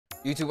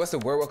YouTube, what's the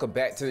word? Welcome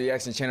back to the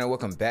reaction channel.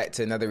 Welcome back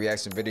to another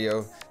reaction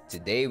video.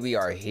 Today we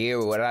are here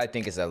with what I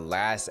think is the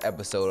last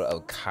episode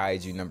of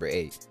Kaijuu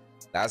 #8.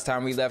 Last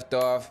time we left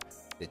off,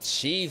 the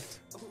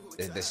chief,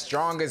 the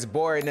strongest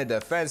boy in the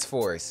defense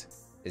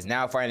force, is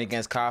now fighting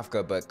against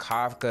Kafka, but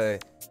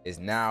Kafka is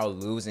now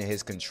losing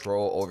his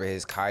control over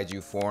his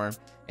Kaijuu form,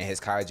 and his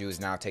Kaijuu is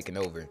now taking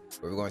over.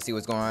 But we're going to see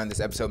what's going on in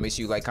this episode. Make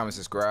sure you like, comment,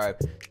 subscribe,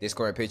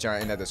 Discord and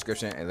Patreon in the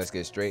description, and let's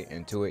get straight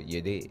into it.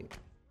 You did.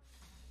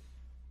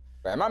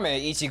 Right, my man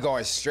Ichi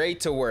going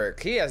straight to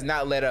work. He has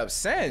not let up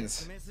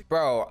since.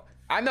 Bro,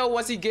 I know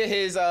once he get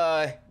his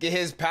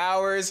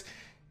powers,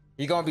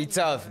 he gonna be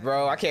tough,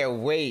 bro. I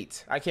can't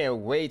wait. I can't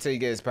wait till he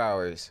gets his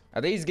powers.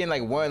 I think he's getting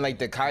like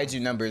the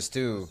Kaijuu numbers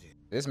too.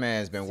 This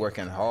man's been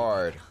working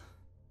hard.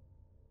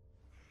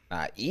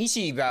 Nah,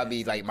 Ichi about to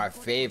be like my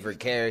favorite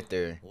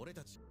character.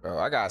 Bro,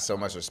 I got so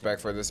much respect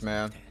for this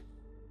man.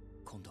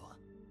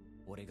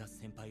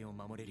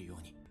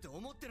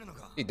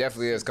 He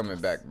definitely is coming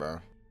back, bro.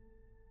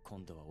 Oh,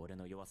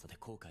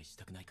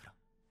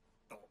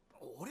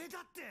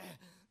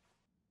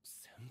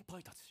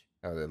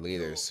 the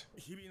leaders.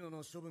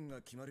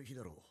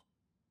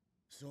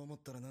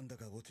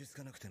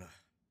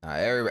 Nah,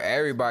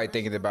 everybody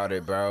thinking about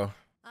it, bro.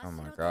 Oh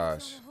my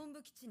gosh.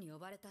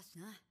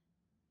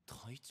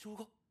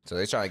 So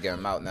they're trying to get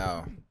him out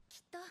now.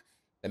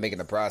 They're making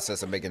the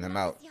process of making him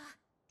out.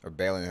 Or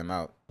bailing him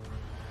out.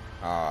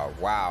 Oh,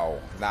 wow.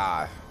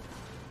 Nah.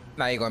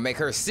 Now you're gonna make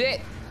her sit.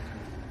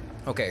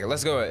 Okay,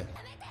 let's go.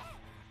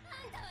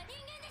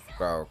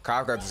 Bro,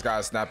 Kafka just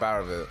gotta snap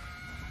out of it.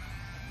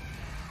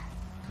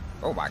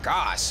 Oh my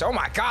gosh. Oh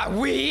my god.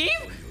 Weave?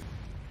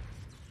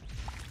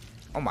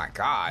 Oh my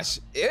gosh.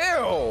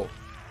 Ew.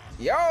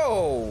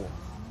 Yo.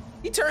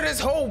 He turned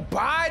his whole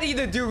body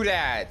to do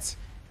that.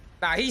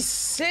 Nah, he's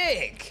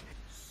sick.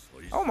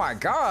 Oh my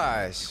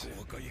gosh.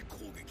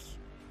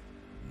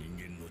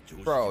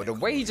 Bro, the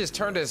way he just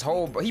turned his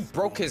he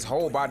broke his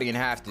whole body in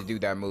half to do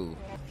that move.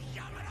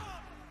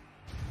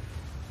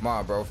 Come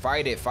on, bro.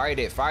 Fight it, fight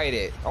it, fight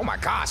it. Oh my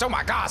gosh, oh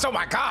my gosh, oh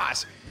my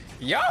gosh.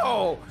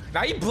 Yo!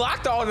 Now he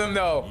blocked all of them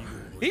though.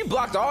 He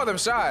blocked all them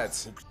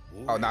shots.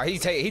 Oh no, he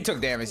took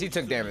damage, he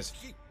took damage.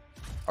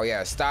 Oh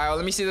yeah, style.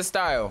 Let me see the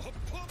style.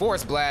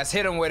 Force blast,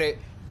 hit him with it.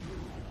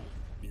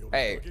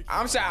 Hey,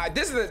 I'm sorry.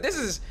 This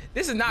is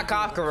not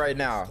Kafka right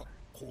now.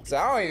 So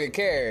I don't even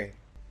care.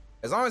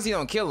 As long as he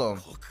don't kill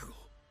him.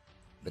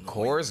 The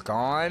core's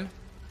gone.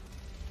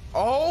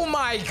 Oh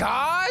my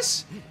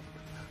gosh!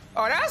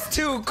 Oh, that's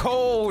too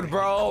cold,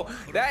 bro.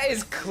 That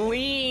is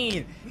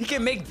clean. He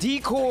can make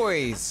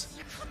decoys.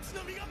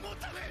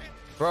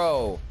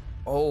 Bro.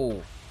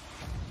 Oh.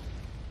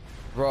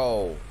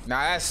 Bro.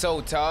 Nah, that's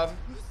so tough.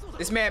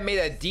 This man made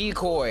a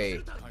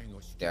decoy.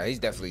 Yeah, he's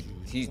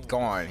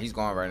gone. He's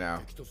gone right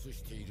now.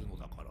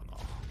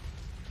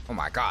 Oh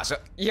my gosh.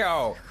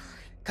 Yo.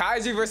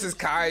 Kaijuu versus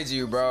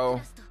Kaijuu,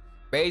 bro.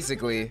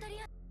 Basically.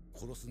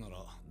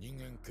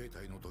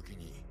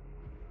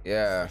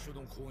 Yeah.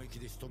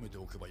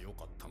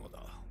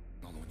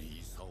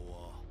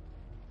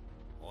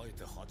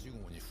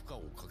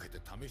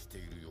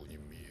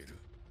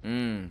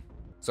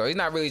 So he's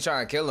not really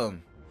trying to kill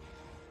him.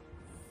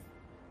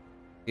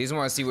 He just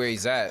want to see where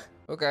he's at.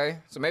 Okay.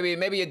 So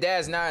maybe your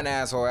dad's not an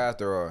asshole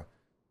after all.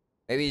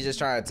 Maybe he's just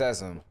trying to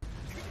test him.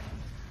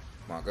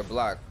 Come on, good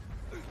block.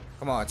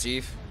 Come on,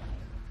 Chief.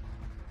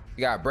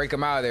 You gotta break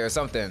him out of there or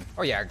something.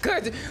 Oh yeah,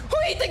 good. Who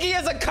do you think he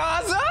is, a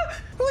Kaza?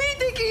 Who do you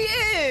think he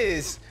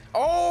is?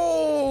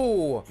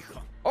 Oh!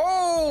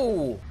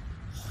 Oh!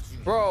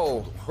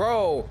 Bro!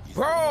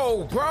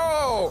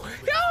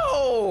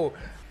 Yo!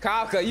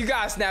 Kafka, you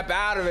gotta snap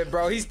out of it,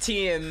 bro. He's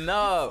teeing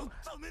up.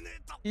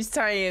 He's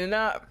tying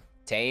up.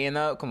 Teeing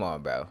up? Come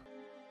on, bro.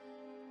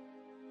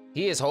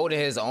 He is holding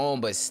his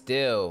own, but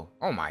still.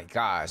 Oh my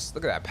gosh.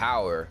 Look at that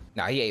power.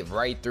 Nah, he ate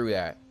right through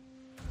that.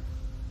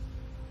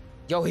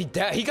 Yo, he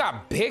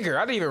got bigger.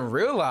 I didn't even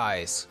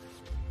realize.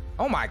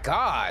 Oh my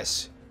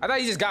gosh. I thought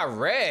he just got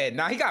red.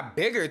 Nah, he got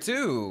bigger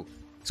too.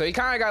 So he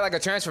kind of got like a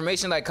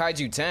transformation like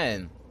Kaijuu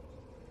 10.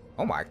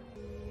 Oh my.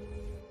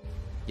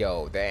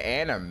 Yo, the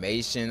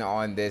animation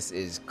on this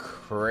is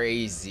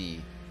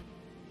crazy.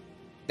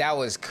 That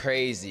was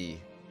crazy.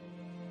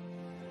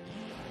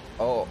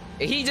 Oh,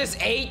 he just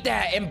ate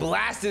that and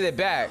blasted it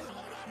back.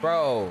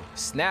 Bro,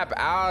 snap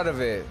out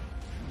of it.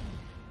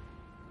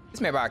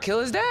 This man about to kill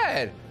his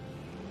dad.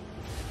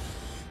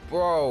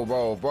 Bro.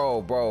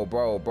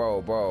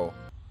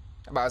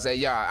 I'm about to say,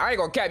 yeah, I ain't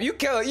gonna cap. You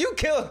kill her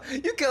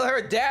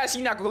dad,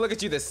 she not gonna look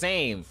at you the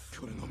same.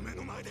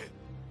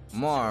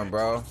 Come on,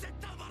 bro.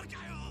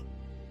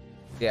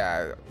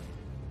 Yeah.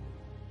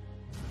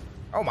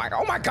 Oh my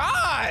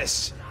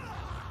gosh!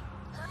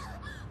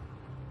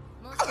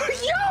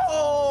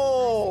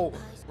 Yo!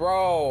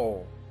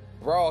 Bro,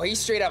 he's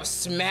straight up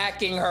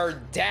smacking her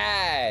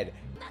dad.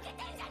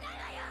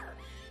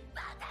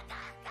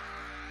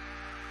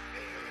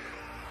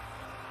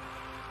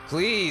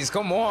 Please,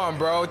 come on,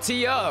 bro.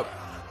 Tee up.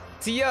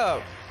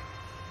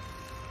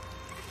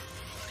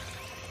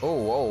 Oh,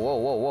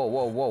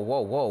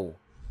 whoa.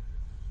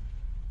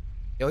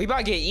 Yo, he about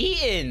to get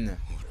eaten.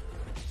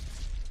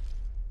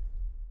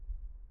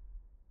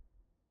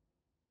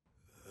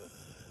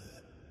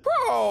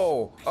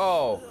 Bro.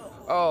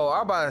 Oh,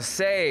 I'm about to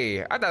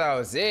say. I thought that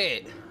was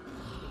it.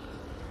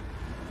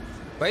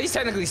 But he's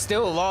technically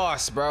still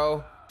lost,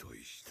 bro.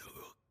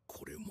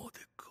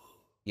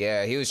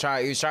 Yeah, he was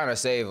trying to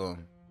save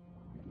him.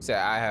 He said,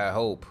 I had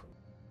hope.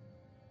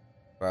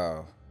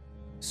 Bro.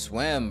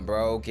 Swim,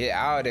 bro. Get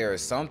out of there or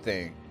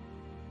something.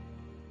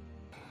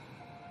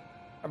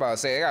 I'm about to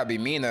say, it gotta be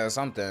Mina or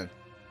something.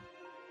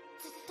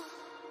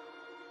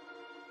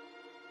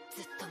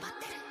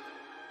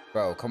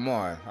 Bro, come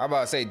on. I'm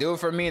about to say, do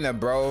it for Mina,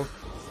 bro.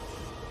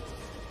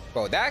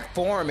 Bro, that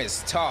form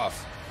is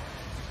tough.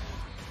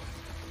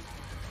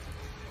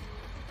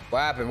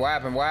 What happened? What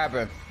happened? What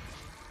happened?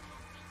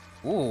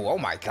 Ooh, oh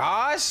my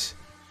gosh.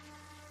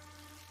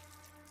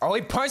 Oh,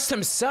 he punched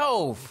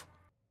himself.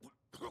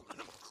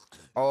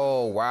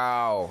 Oh,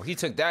 wow. He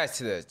took that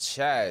to the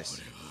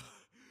chest.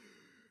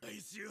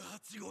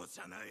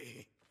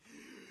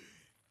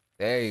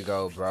 There you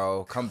go,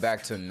 bro. Come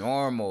back to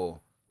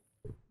normal.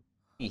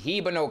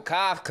 Hiba no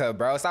Kafka,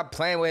 bro. Stop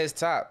playing with his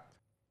top.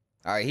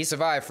 All right, he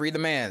survived. Free the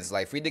mans.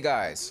 Like, free the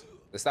guys.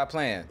 Let's stop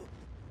playing.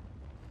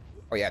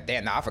 Oh, yeah,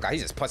 damn. Nah, I forgot. He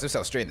just punched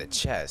himself straight in the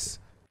chest.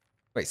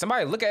 Wait,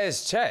 somebody look at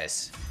his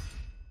chest.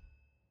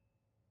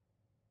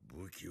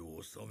 I'm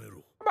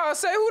about to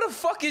say, who the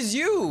fuck is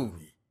you?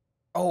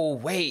 Oh,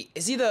 wait.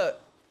 Is he the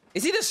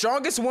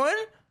strongest one?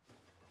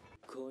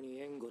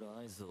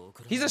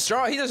 He's a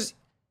strong,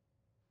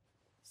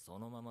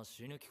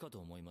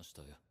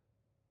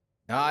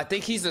 Nah, I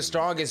think he's the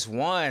strongest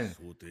one.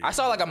 I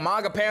saw like a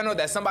manga panel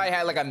that somebody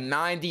had like a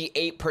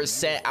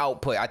 98%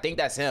 output. I think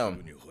that's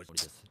him.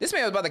 This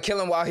man was about to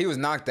kill him while he was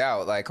knocked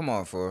out. Like, come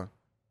on, fool.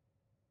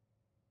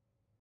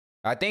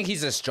 I think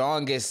he's the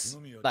strongest,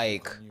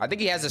 like, I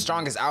think he has the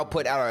strongest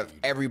output out of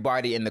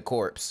everybody in the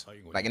corpse.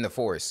 Like, in the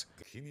force.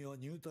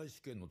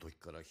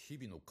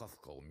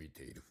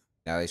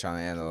 Now they trying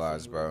to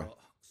analyze, bro.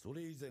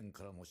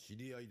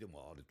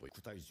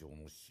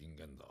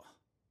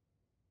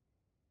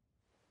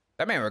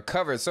 That man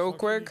recovered so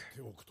quick.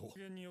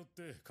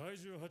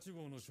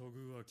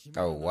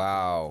 Oh,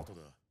 wow.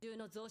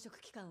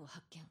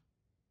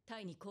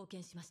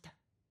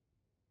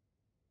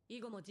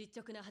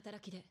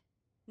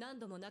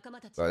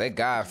 Bro, they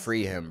gotta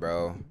free him,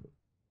 bro.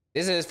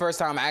 This is his first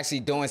time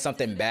actually doing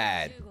something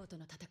bad.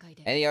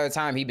 Any other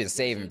time, he been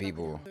saving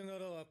people.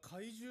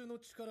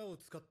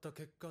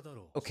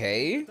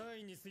 Okay.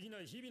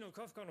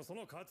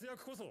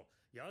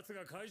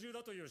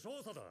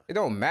 It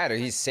don't matter.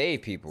 He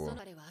saved people.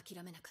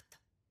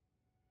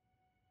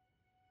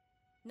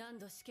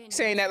 He's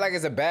saying that like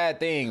it's a bad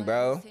thing,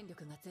 bro.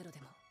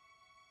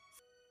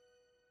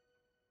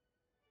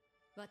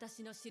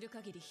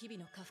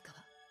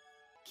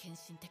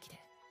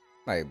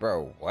 Like,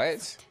 bro,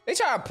 what? They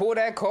try to pull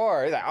that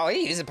card. Like, oh,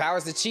 he uses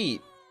powers to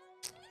cheat.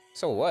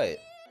 So what?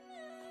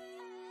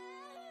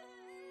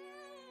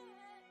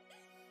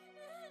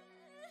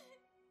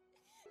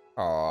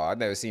 Oh, I've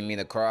never seen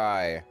Mina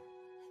cry.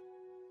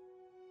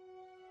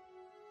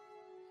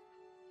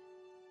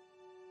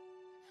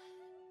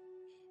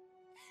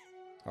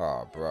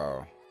 Oh,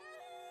 bro.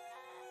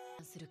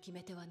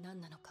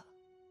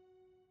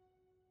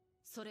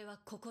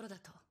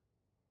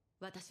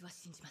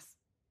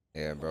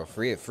 Yeah, bro,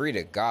 free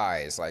the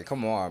guys. Like,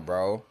 come on,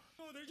 bro.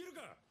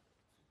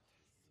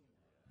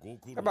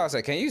 I'm about to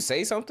say, can you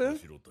say something?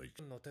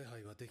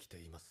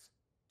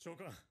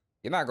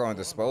 You're not going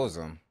to dispose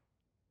them.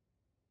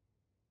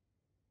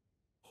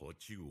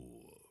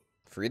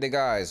 Free the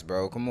guys,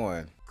 bro. Come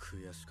on.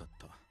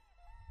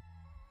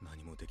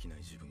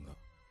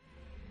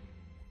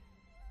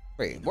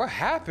 Wait, what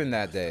happened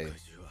that day?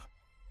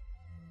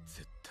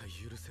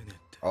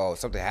 Oh,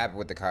 something happened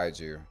with the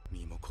Kaijuu.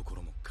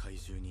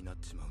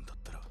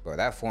 Bro,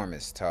 that form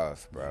is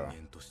tough, bro.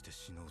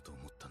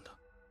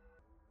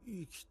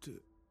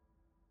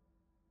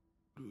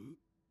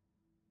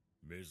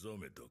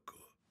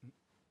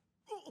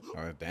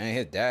 Oh, dang,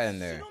 hit that in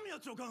there.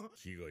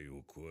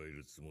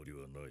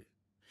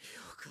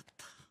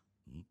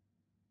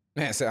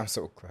 Man said, I'm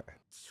so glad.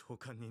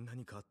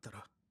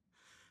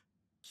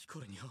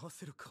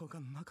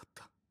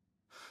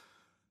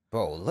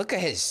 Bro, look at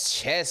his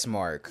chest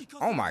mark.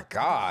 Oh my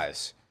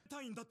gosh.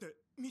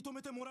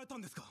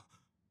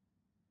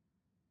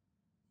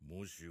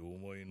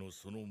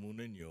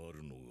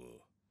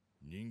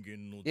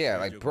 Yeah,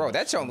 like, bro,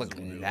 that don't look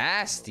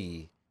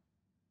nasty.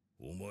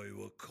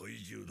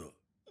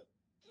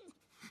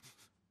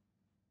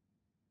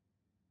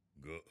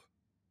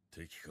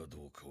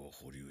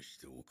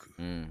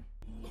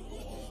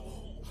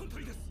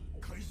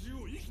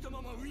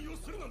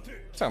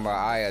 Talking about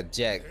I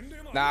object.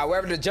 Nah,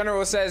 wherever the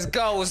general says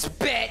goes,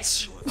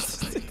 bitch.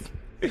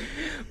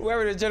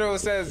 Wherever the general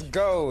says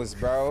goes,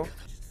 bro.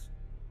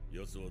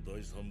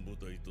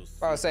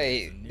 I'll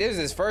say, this is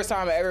his first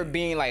time ever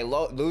being like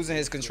losing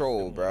his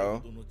control,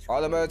 bro.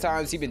 All the other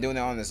times he been doing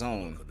it on his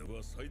own.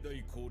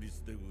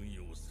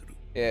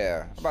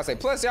 Yeah, I'm about to say,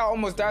 plus y'all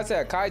almost died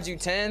to a Kaijuu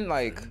 10,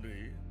 like,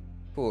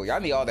 Cool. Y'all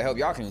need all the help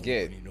y'all can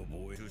get.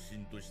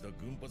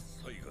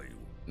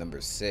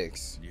 Number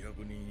 6.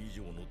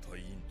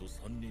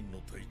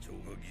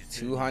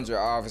 200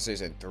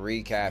 officers and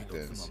 3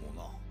 captains.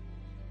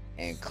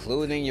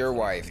 Including your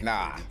wife.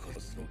 Nah.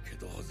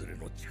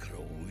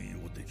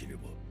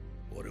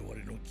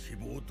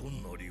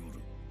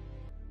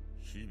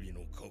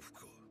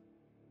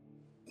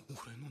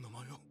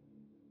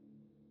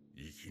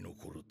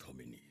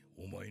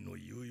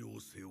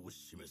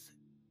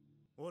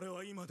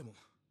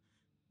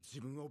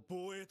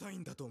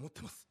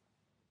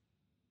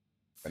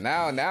 But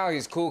now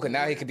he's cool, because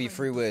now he can be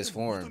free with his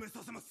form.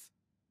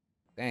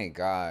 Thank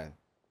God.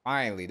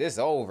 Finally, this is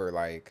over.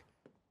 Like,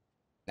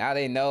 now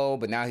they know,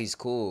 but now he's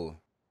cool.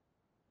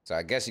 So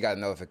I guess you got a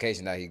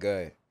notification that he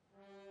good.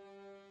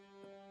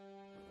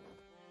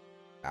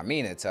 I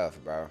mean it tough,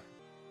 bro.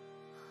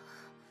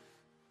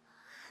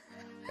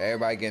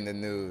 Everybody getting the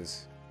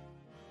news.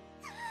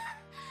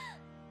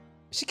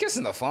 Is she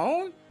kissing the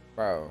phone?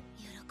 Bro.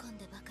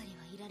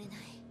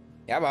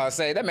 Yeah, I'm about to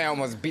say, that man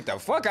almost beat the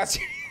fuck out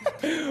you.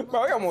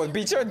 Bro, he almost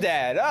beat your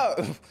dad up.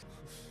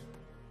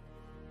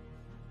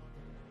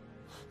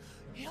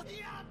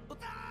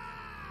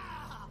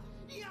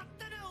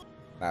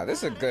 Nah,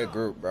 this is a good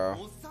group,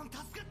 bro.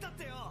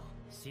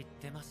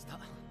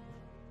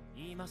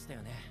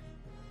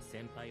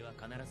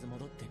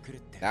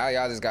 Now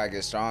y'all just gotta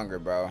get stronger,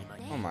 bro.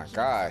 Oh my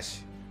gosh.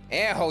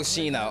 And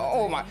Hoshina.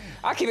 Oh my.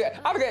 I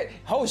forget.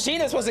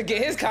 Hoshina's supposed to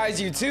get his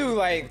kaiju too.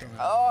 Like,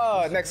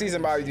 oh, next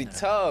season probably be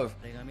tough.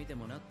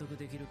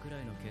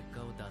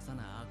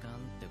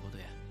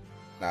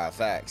 Nah,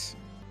 facts.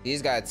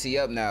 He's gotta tee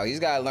up now. He's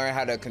gotta learn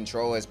how to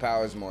control his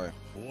powers more.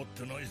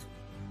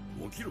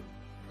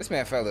 This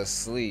man fell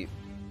asleep.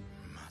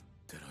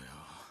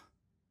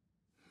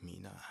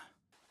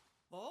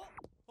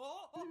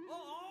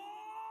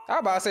 I was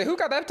about to say, who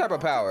got that type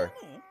of power?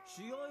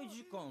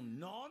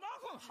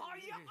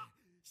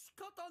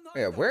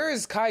 Yeah, where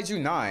is Kaijuu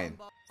 9?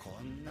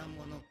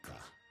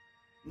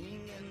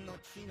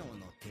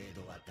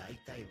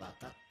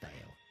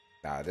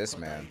 Nah, this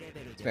man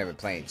been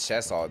playing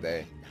chess all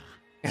day.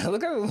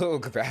 Look at the little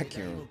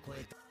vacuum.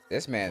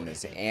 This man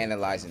is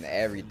analyzing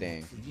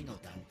everything.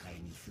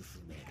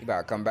 He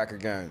about to come back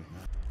again.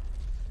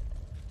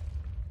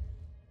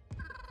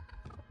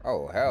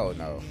 Oh, hell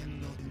no.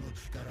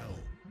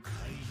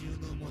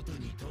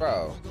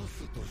 Bro.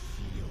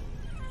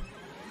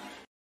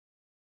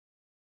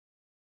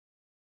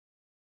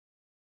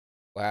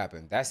 What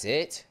happened? That's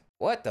it?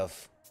 What the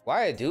f—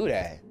 why I do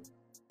that?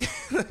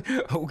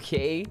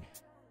 Okay.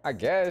 I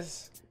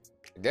guess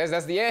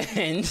that's the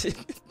end.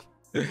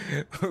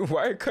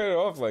 Why cut it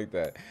off like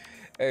that?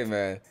 Hey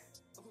man,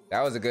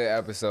 that was a good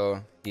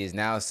episode. He is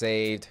now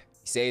saved.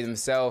 He saved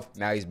himself.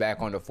 Now he's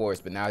back on the force,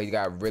 but now he's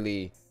got to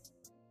really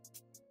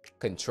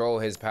control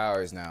his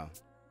powers now.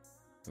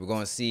 We're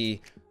gonna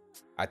see.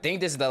 I think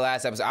this is the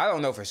last episode. I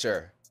don't know for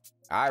sure.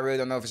 I really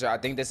don't know for sure. I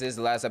think this is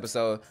the last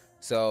episode.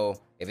 So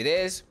if it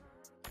is,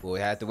 we'll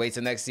have to wait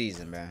till next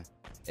season, man.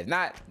 If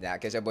not, then I'll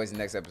catch y'all boys in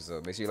the next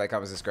episode. Make sure you like,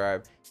 comment,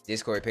 subscribe.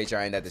 Discord,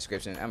 Patreon in that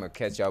description. I'm gonna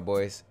catch y'all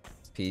boys.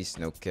 Peace,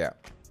 no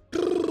cap.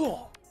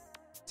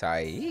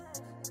 Tight.